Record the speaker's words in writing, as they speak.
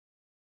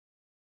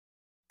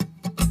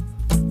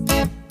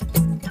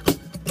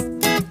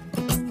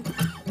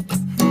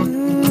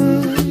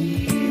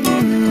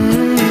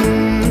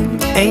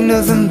Ain't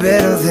nothing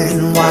better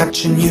than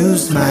watching you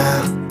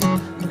smile.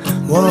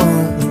 Whoa,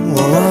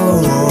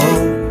 whoa,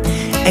 whoa.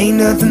 Ain't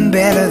nothing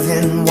better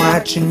than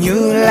watching you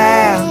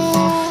laugh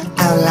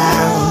out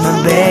loud, my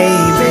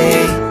baby.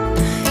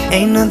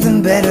 Ain't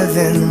nothing better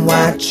than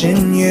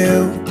watching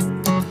you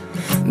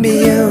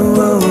be you.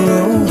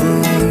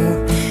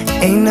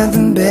 Ain't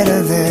nothing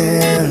better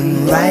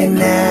than right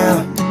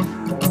now.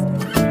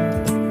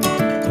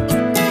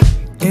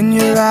 In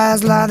your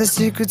eyes lie the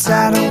secrets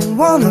I don't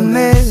wanna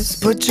miss.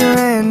 Put your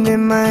hand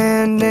in my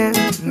hand and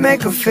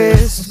make a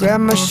fist.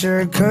 Grab my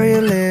shirt, curl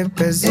your lip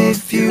as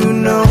if you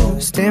know.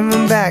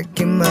 Staring back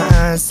in my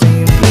eyes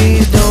saying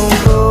please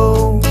don't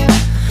go.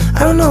 I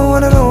don't know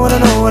what I know, what I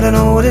know, what I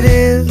know what it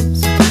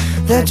is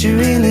that you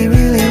really,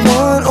 really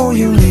want or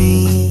you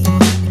need.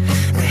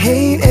 I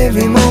hate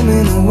every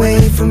moment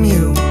away from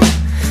you.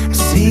 I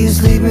see you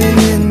sleeping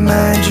in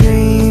my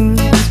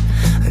dreams.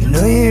 I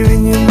know you're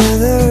in your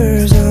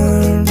mother's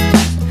arms.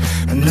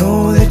 I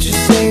know that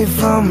you're safe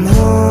from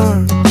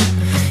harm.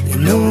 You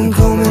know I'm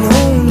coming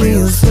home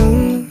real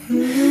soon,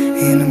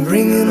 and I'm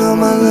bringing all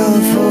my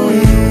love for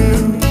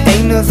you.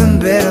 Ain't nothing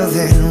better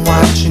than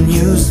watching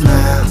you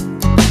smile.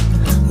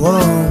 Whoa,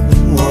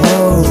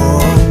 whoa, whoa.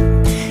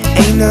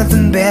 Ain't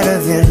nothing better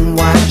than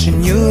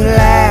watching you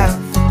laugh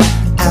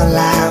out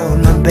loud,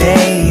 my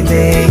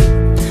baby.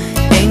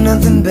 Ain't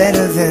nothing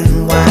better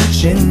than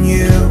watching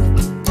you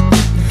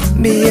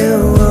be you.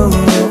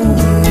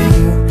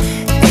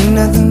 Ain't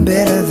nothing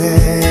better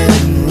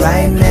than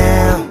right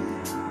now.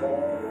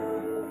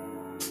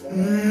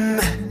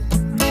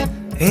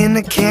 And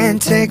I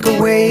can't take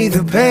away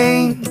the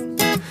pain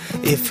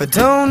if I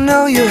don't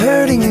know you're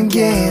hurting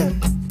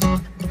again.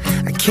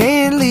 I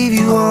can't leave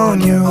you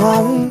on your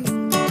own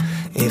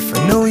if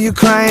I know you're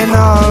crying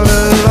all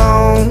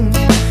alone.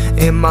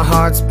 And my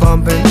heart's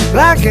pumping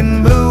black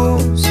and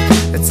blues.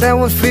 That's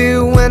how I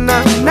feel when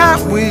I'm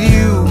not with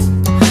you.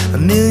 A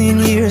million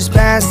years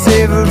pass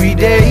every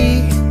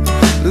day,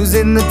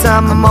 losing the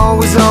time, I'm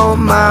always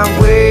on my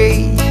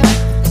way.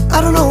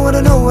 I don't know what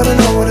I know, what I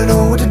know, what I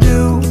know what to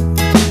do.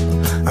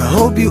 I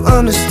hope you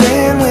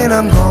understand when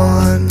I'm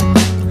gone.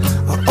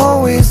 I'll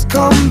always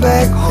come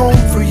back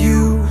home for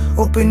you.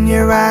 Open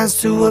your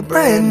eyes to a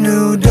brand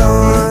new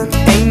dawn.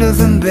 Ain't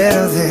nothing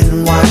better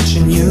than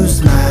watching you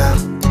smile.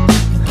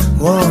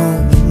 Whoa,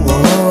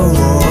 whoa,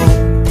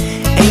 whoa.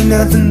 Ain't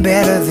nothing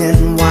better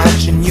than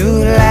watching you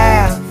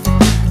laugh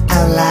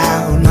out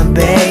loud, my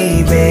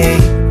baby.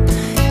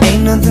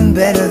 Ain't nothing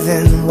better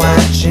than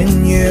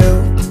watching you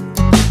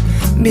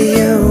be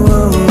you.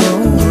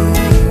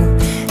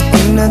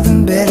 Ain't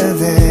nothing better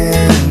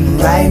than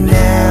right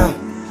now.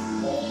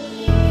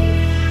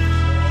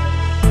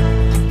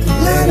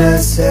 Let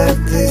us have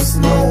this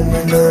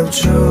moment of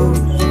truth.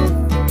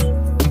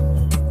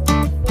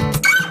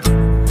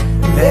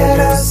 Let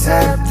us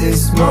have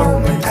this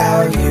moment,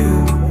 our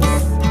youth.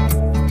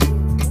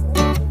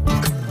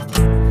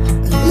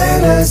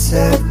 Let us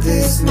have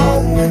this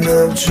moment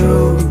of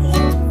truth.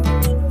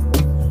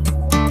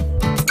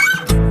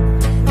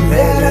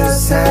 Let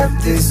us have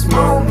this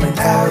moment,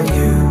 our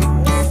youth.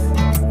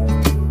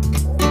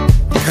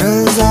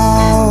 'Cause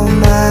all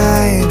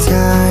my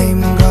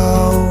time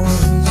goes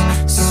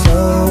so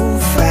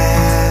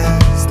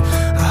fast.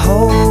 I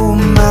hope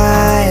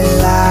my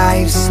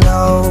life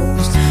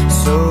slows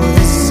so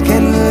this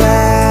can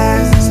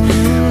last.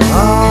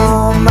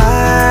 All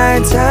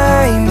my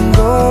time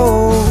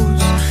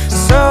goes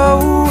so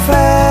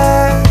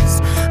fast.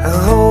 I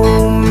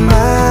hope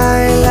my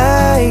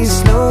life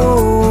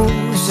slows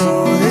so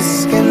this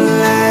can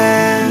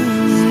last.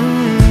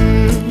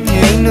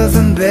 Ain't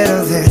nothing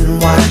better than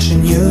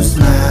watching you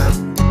smile.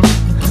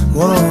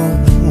 Whoa,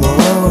 whoa,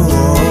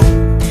 whoa.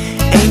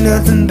 Ain't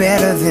nothing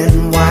better than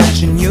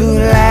watching you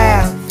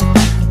laugh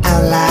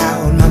out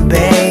loud, my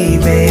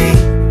baby.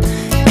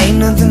 Ain't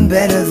nothing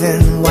better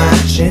than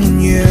watching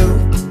you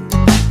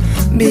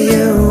be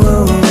you.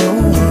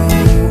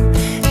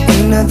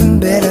 Ain't nothing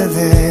better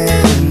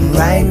than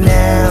right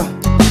now.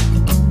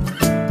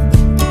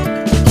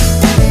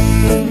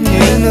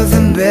 Ain't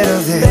nothing better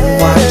than